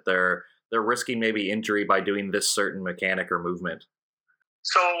knows that they're risking maybe injury by doing this certain mechanic or movement?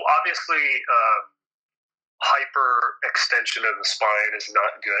 So obviously, hyperextension of the spine is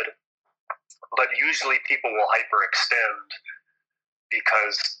not good, but usually people will hyperextend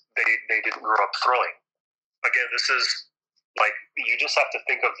because they didn't grow up throwing. Again, this is like, you just have to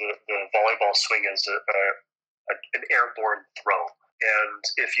think of the volleyball swing as an airborne throw. And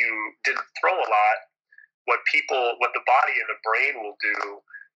if you didn't throw a lot, what the body and the brain will do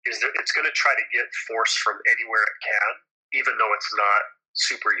is that it's going to try to get force from anywhere it can, even though it's not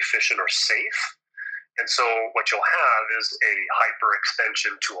super efficient or safe. And so what you'll have is a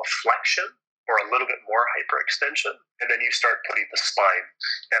hyperextension to a flexion, or a little bit more hyperextension, and then you start putting the spine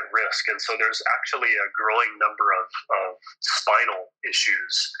at risk. And so there's actually a growing number of spinal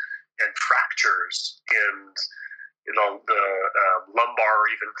issues and fractures in the lumbar or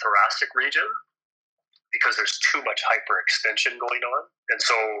even thoracic region, because there's too much hyperextension going on. And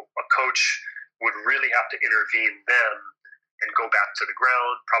so a coach would really have to intervene then and go back to the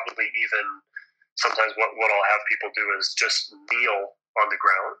ground. Probably even sometimes what I'll have people do is just kneel on the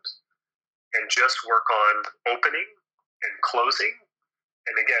ground and just work on opening and closing.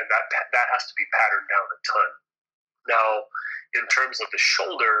 And again, that has to be patterned down a ton. Now, in terms of the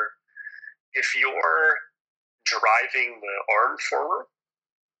shoulder, if you're driving the arm forward,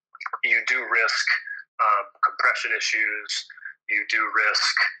 you do risk compression issues, you do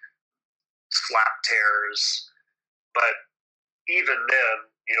risk slap tears, but even then,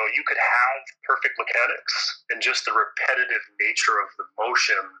 you could have perfect mechanics, and just the repetitive nature of the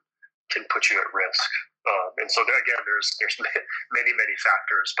motion can put you at risk. And so again, there's many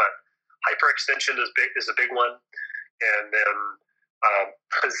factors, but hyperextension is a big one, and then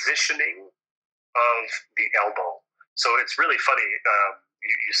positioning of the elbow. So it's really funny.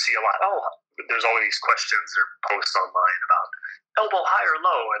 You see a lot. There's always these questions or posts online about elbow high or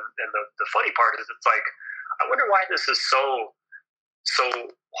low, and the funny part is it's like, I wonder why this is so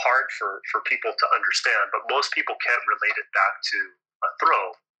hard for people to understand. But most people can't relate it back to a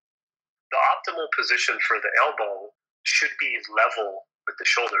throw. The optimal position for the elbow should be level with the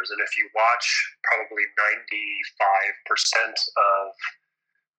shoulders. And if you watch probably 95% of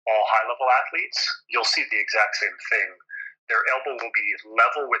all high-level athletes, you'll see the exact same thing. Their elbow will be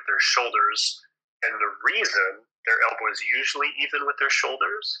level with their shoulders. And the reason their elbow is usually even with their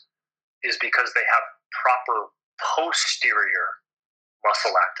shoulders is because they have proper posterior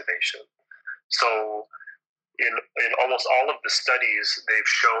muscle activation. So in almost all of the studies, they've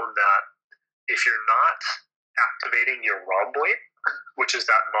shown that if you're not activating your rhomboid, which is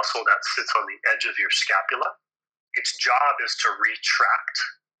that muscle that sits on the edge of your scapula, its job is to retract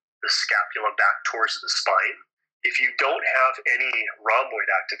the scapula back towards the spine. If you don't have any rhomboid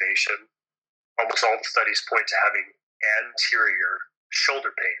activation, almost all the studies point to having anterior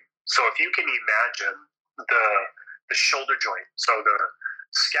shoulder pain. So if you can imagine the shoulder joint, so the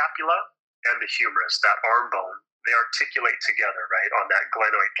scapula and the humerus, that arm bone, they articulate together, right, on that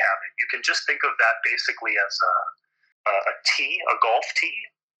glenoid cavity. You can just think of that basically as a tee, a golf tee,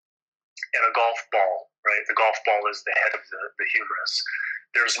 and a golf ball, right? The golf ball is the head of the humerus.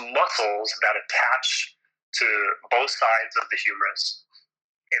 There's muscles that attach to both sides of the humerus,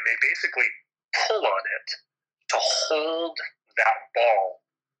 and they basically pull on it to hold that ball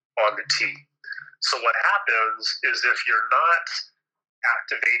on the tee. So what happens is if you're not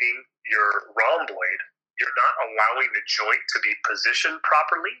activating your rhomboid, you're not allowing the joint to be positioned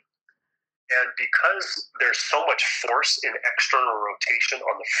properly. And because there's so much force in external rotation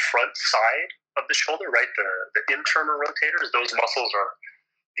on the front side of the shoulder, right, the internal rotators, those muscles are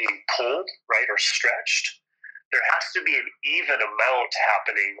being pulled, right, or stretched. There has to be an even amount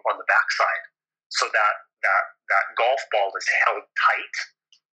happening on the backside, so that golf ball is held tight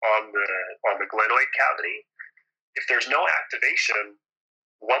on the glenoid cavity. If there's no activation,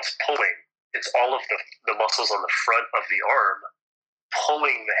 what's pulling? It's all of the muscles on the front of the arm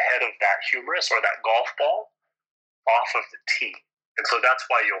pulling the head of that humerus or that golf ball off of the tee. And so that's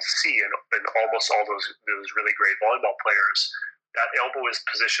why you'll see in almost all those really great volleyball players, that elbow is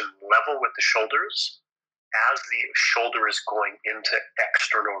positioned level with the shoulders as the shoulder is going into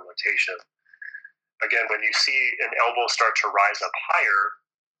external rotation. Again, when you see an elbow start to rise up higher,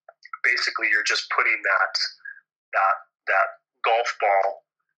 basically you're just putting that golf ball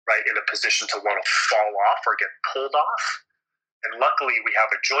right in a position to want to fall off or get pulled off. And luckily we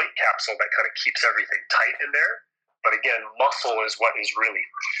have a joint capsule that kind of keeps everything tight in there. But again, muscle is what is really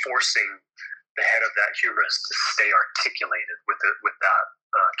forcing the head of that humerus to stay articulated with that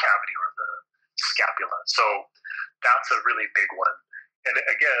cavity or the scapula. So that's a really big one. And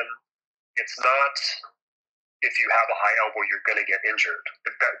again, it's not if you have a high elbow, you're going to get injured.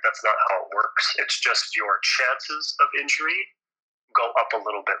 That's not how it works. It's just your chances of injury go up a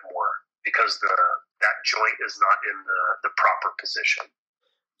little bit more because that joint is not in the proper position.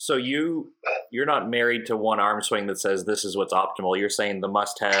 So you're not married to one arm swing that says this is what's optimal. You're saying the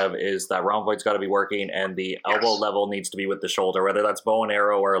must-have is that rhomboid's got to be working and the elbow level needs to be with the shoulder, whether that's bow and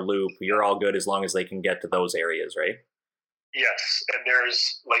arrow or a loop. You're all good as long as they can get to those areas, right? Yes, and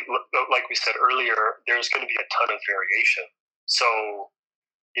there's like we said earlier, there's going to be a ton of variation. So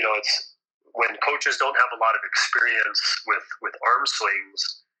it's when coaches don't have a lot of experience with arm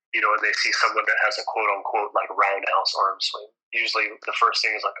swings, and they see someone that has a quote unquote like roundhouse arm swing. Usually, the first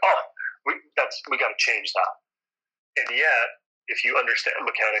thing is like, oh, we got to change that. And yet, if you understand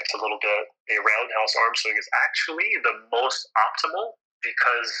mechanics a little bit, a roundhouse arm swing is actually the most optimal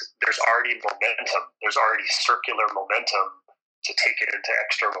because there's already momentum. There's already circular momentum to take it into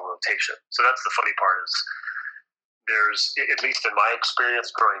external rotation. So that's the funny part is there's, at least in my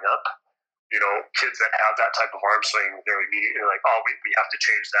experience growing up, kids that have that type of arm swing, they're immediately like, oh, we have to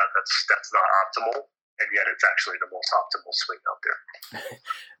change that. That's not optimal. And yet it's actually the most optimal swing out there.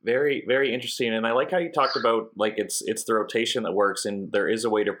 Very, very interesting. And I like how you talked about like it's the rotation that works and there is a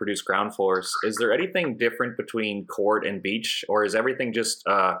way to produce ground force. Is there anything different between court and beach, or is everything just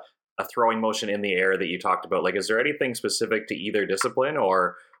a throwing motion in the air that you talked about? Like, is there anything specific to either discipline,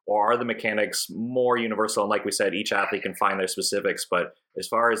 or are the mechanics more universal? And like we said, each athlete can find their specifics. But as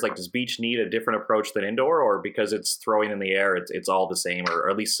far as like, does beach need a different approach than indoor, or because it's throwing in the air, it's all the same, or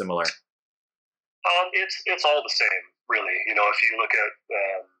at least similar? It's all the same, really. If you look at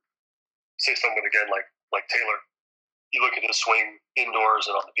say someone again like Taylor, you look at his swing indoors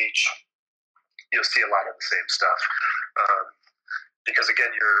and on the beach, you'll see a lot of the same stuff. Because again,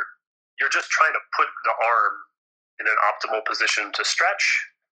 you're just trying to put the arm in an optimal position to stretch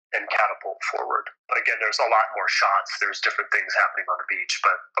and catapult forward. But again, there's a lot more shots. There's different things happening on the beach,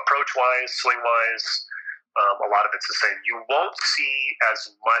 but approach-wise, swing-wise, a lot of it's the same. You won't see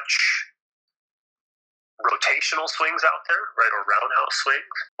as much rotational swings out there, right, or roundhouse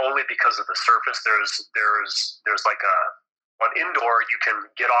swings, only because of the surface. There's like on indoor, you can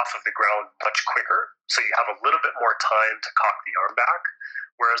get off of the ground much quicker, so you have a little bit more time to cock the arm back,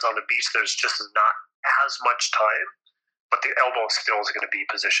 whereas on the beach, there's just not as much time, but the elbow still is going to be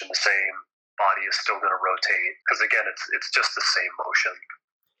positioned the same, body is still going to rotate, because again, it's just the same motion.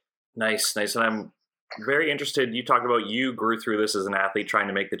 Nice. And I'm very interested. You talked about you grew through this as an athlete trying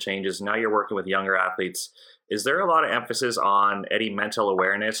to make the changes. Now you're working with younger athletes. Is there a lot of emphasis on any mental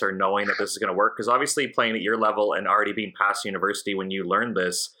awareness or knowing that this is going to work? Because obviously playing at your level and already being past university when you learned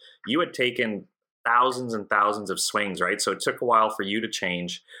this, you had taken thousands and thousands of swings, right? So it took a while for you to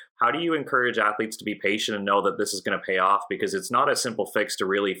change. How do you encourage athletes to be patient and know that this is going to pay off? Because it's not a simple fix to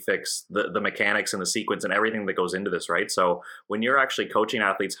really fix the mechanics and the sequence and everything that goes into this, right? So when you're actually coaching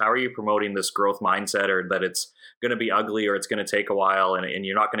athletes, how are you promoting this growth mindset, or that it's going to be ugly or it's going to take a while and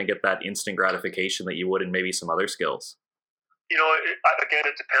you're not going to get that instant gratification that you would in maybe some other skills? Again,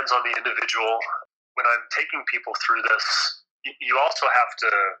 it depends on the individual. When I'm taking people through this, you also have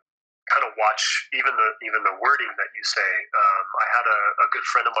to kind of watch even the wording that you say. I had a good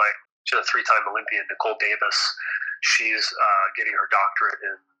friend of mine, she's a 3-time Olympian, Nicole Davis. She's getting her doctorate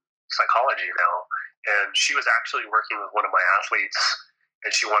in psychology now, and she was actually working with one of my athletes,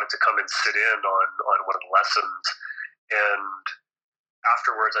 and she wanted to come and sit in on one of the lessons. And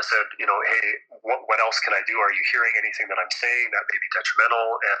afterwards, I said, hey, what else can I do? Are you hearing anything that I'm saying that may be detrimental?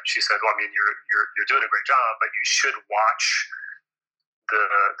 And she said, well, I mean, you're doing a great job, but you should watch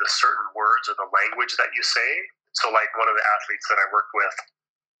the certain words or the language that you say. So like one of the athletes that I worked with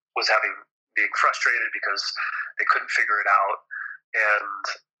was being frustrated because they couldn't figure it out. And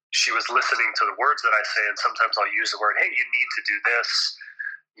she was listening to the words that I say. And sometimes I'll use the word, hey, you need to do this.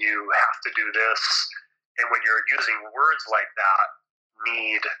 You have to do this. And when you're using words like that,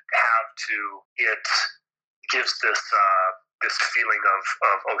 need, have to, it gives this feeling of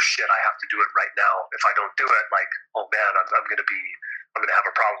oh shit, I have to do it right now. If I don't do it, like, oh man, I'm going to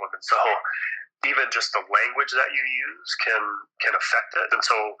have a problem. And so even just the language that you use can affect it. And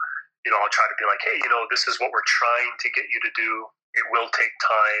so, I'll try to be like, hey, this is what we're trying to get you to do. It will take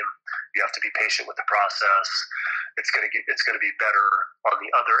time. You have to be patient with the process. It's going to be better on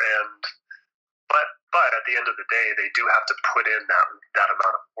the other end. But at the end of the day, they do have to put in that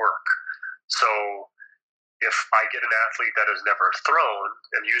amount of work. So if I get an athlete that has never thrown,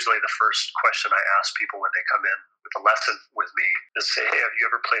 and usually the first question I ask people when they come in with a lesson with me is say, hey, have you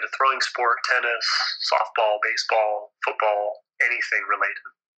ever played a throwing sport, tennis, softball, baseball, football, anything related,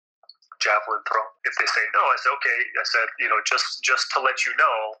 javelin throw? If they say no, I say, okay, I said, just to let you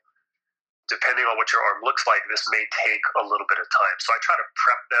know, depending on what your arm looks like, this may take a little bit of time. So I try to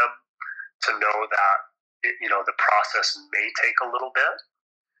prep them to know that, the process may take a little bit.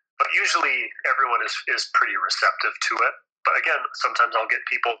 But usually everyone is pretty receptive to it. But again, sometimes I'll get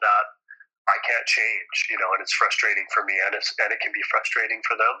people that I can't change, and it's frustrating for me, and it can be frustrating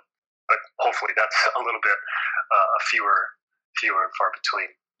for them. But hopefully that's a little bit fewer and far between.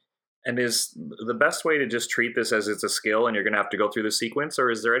 And is the best way to just treat this as it's a skill and you're going to have to go through the sequence,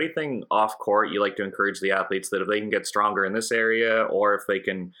 or is there anything off court you like to encourage the athletes that if they can get stronger in this area, or if they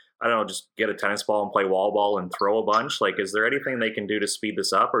can, I don't know, just get a tennis ball and play wall ball and throw a bunch? Like, is there anything they can do to speed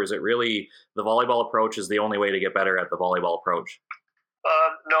this up, or is it really the volleyball approach is the only way to get better at the volleyball approach?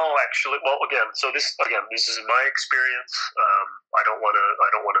 No, actually. Well, so this is my experience. I don't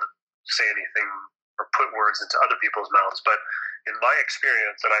want to say anything or put words into other people's mouths, but in my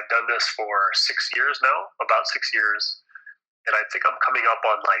experience, and I've done this for 6 years now, about 6 years, and I think I'm coming up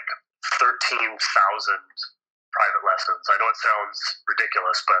on like 13,000 private lessons. I know it sounds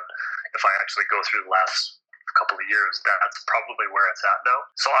ridiculous, but if I actually go through the last couple of years, that's probably where it's at now.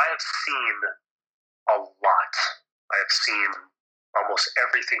 So I have seen a lot. I have seen almost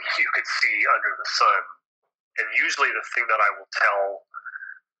everything you could see under the sun. And usually the thing that I will tell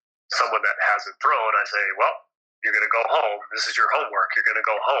someone that hasn't thrown, I say, well, you're going to go home. This is your homework. You're going to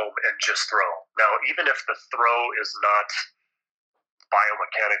go home and just throw. Now, even if the throw is not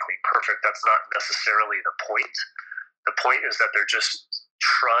biomechanically perfect, that's not necessarily the point. The point is that they're just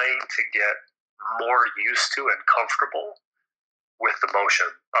trying to get more used to and comfortable with the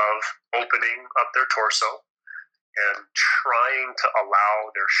motion of opening up their torso and trying to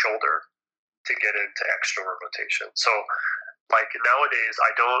allow their shoulder to get into external rotation. So, like nowadays,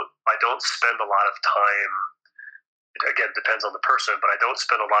 I don't spend a lot of time. Again, depends on the person, but I don't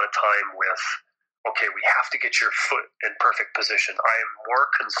spend a lot of time with, okay, we have to get your foot in perfect position. I am more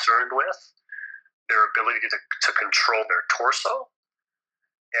concerned with their ability to control their torso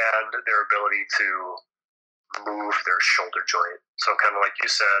and their ability to move their shoulder joint. So kind of like you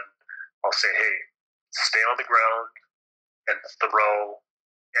said, I'll say, hey, stay on the ground and throw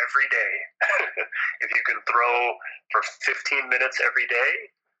every day. If you can throw for 15 minutes every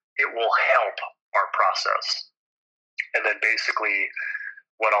day, it will help our process. And then basically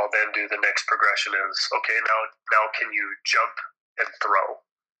what I'll then do, the next progression is, okay, now can you jump and throw?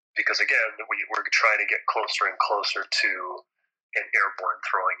 Because again, we're trying to get closer and closer to an airborne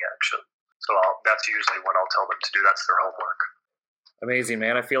throwing action. So that's usually what I'll tell them to do. That's their homework. Amazing,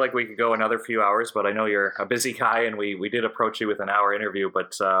 man. I feel like we could go another few hours, but I know you're a busy guy, and we did approach you with an hour interview.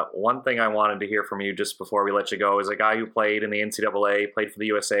 But one thing I wanted to hear from you just before we let you go is a guy who played in the NCAA, played for the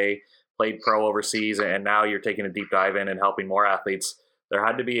USA, played pro overseas, and now you're taking a deep dive in and helping more athletes. There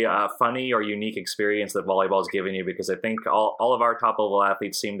had to be a funny or unique experience that volleyball has given you, because I think all of our top-level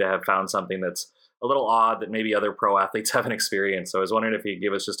athletes seem to have found something that's a little odd that maybe other pro athletes haven't experienced. So I was wondering if you'd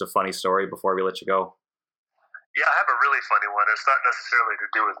give us just a funny story before we let you go. Yeah, I have a really funny one. It's not necessarily to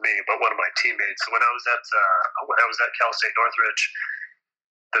do with me, but one of my teammates. When I was at Cal State Northridge,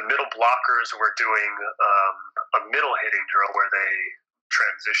 the middle blockers were doing a middle hitting drill where they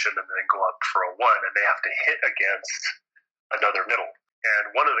transition and then go up for a one, and they have to hit against another middle.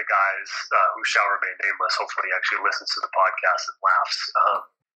 And one of the guys, who shall remain nameless, hopefully he actually listens to the podcast and laughs,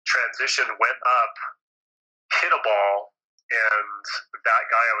 transition, went up, hit a ball, and that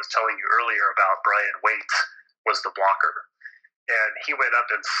guy I was telling you earlier about, Brian Waite, was the blocker. And he went up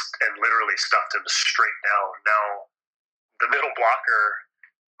and literally stuffed him straight down. Now, the middle blocker,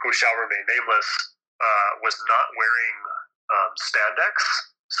 who shall remain nameless, was not wearing spandex.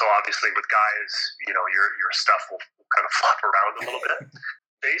 So obviously with guys, your stuff will kind of flop around a little bit.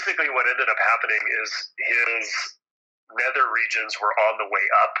 Basically what ended up happening is his nether regions were on the way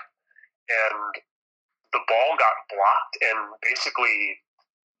up, and the ball got blocked and basically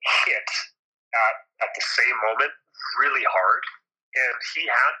hit at the same moment really hard. And he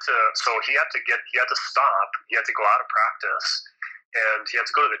had to stop. He had to go out of practice, and he had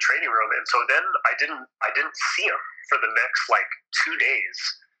to go to the training room. And so then I didn't see him for the next 2 days.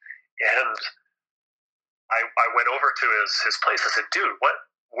 And I went over to his place. I said, dude, what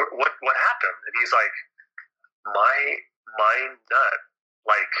happened? And he's like, my nut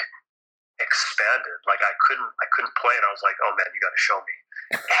expanded. I couldn't play. And I was like, oh man, you got to show me.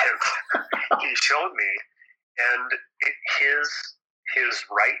 And he showed me, and his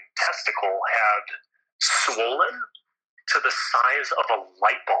right testicle had swollen to the size of a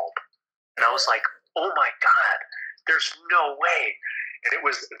light bulb. And I was like, oh my God, there's no way. And it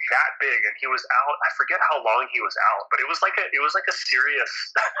was that big, and he was out. I forget how long he was out, but it was like a serious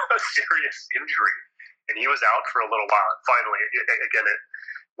serious injury, and he was out for a little while. And finally, it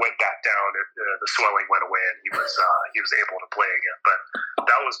went back down. The swelling went away, and he was able to play again. But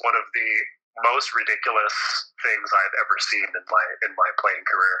that was one of the most ridiculous things I've ever seen in my playing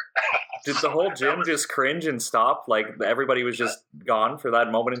career. Did the whole gym just cringe and stop? Everybody was just gone for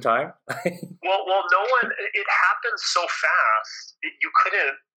that moment in time? Well, no one. It happened so fast. You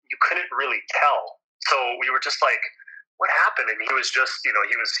couldn't really tell. So we were just like, what happened? And he was just, he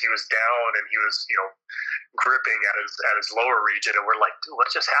was down, and he was, gripping at his lower region. And we're like, dude, what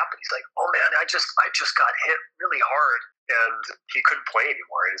just happened? He's like, oh man, I just got hit really hard, and he couldn't play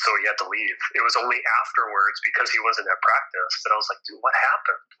anymore. And so he had to leave. It was only afterwards, because he wasn't at practice, that I was like, dude, what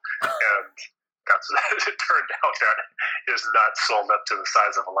happened? And it turned out that his nut swelled up to the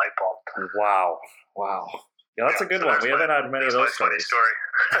size of a light bulb. Wow. Yeah, that's a good one. We haven't had many of those stories.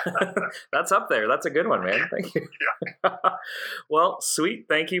 That's up there. That's a good one, man. Thank you. Yeah. Well, sweet.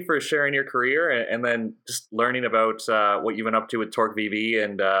 Thank you for sharing your career and then just learning about what you've been up to with Torque VV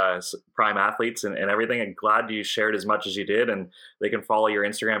and Prime Athletes and everything. I'm glad you shared as much as you did, and they can follow your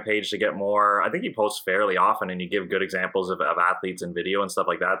Instagram page to get more. I think you post fairly often and you give good examples of athletes and video and stuff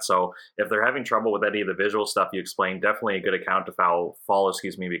like that. So if they're having trouble with any of the visual stuff you explain, definitely a good account to follow,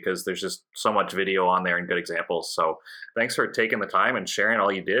 because there's just so much video on there and good examples. So thanks for taking the time and sharing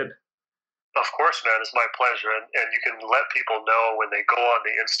all you did. Of course, man. It's my pleasure. And you can let people know when they go on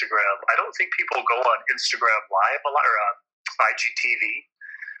the Instagram. I don't think people go on Instagram Live a lot, or IGTV.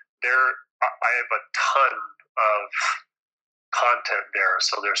 I have a ton of content there.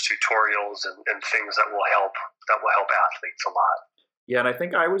 So there's tutorials and things that will help athletes a lot. Yeah, and I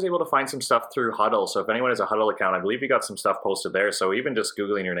think I was able to find some stuff through Huddle. So if anyone has a Huddle account, I believe you got some stuff posted there. So even just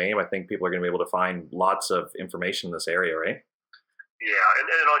Googling your name, I think people are going to be able to find lots of information in this area, right? Yeah, and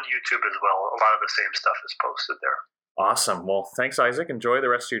on YouTube as well. A lot of the same stuff is posted there. Awesome. Well, thanks, Isaac. Enjoy the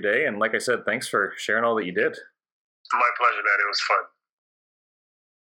rest of your day. And like I said, thanks for sharing all that you did. My pleasure, man. It was fun.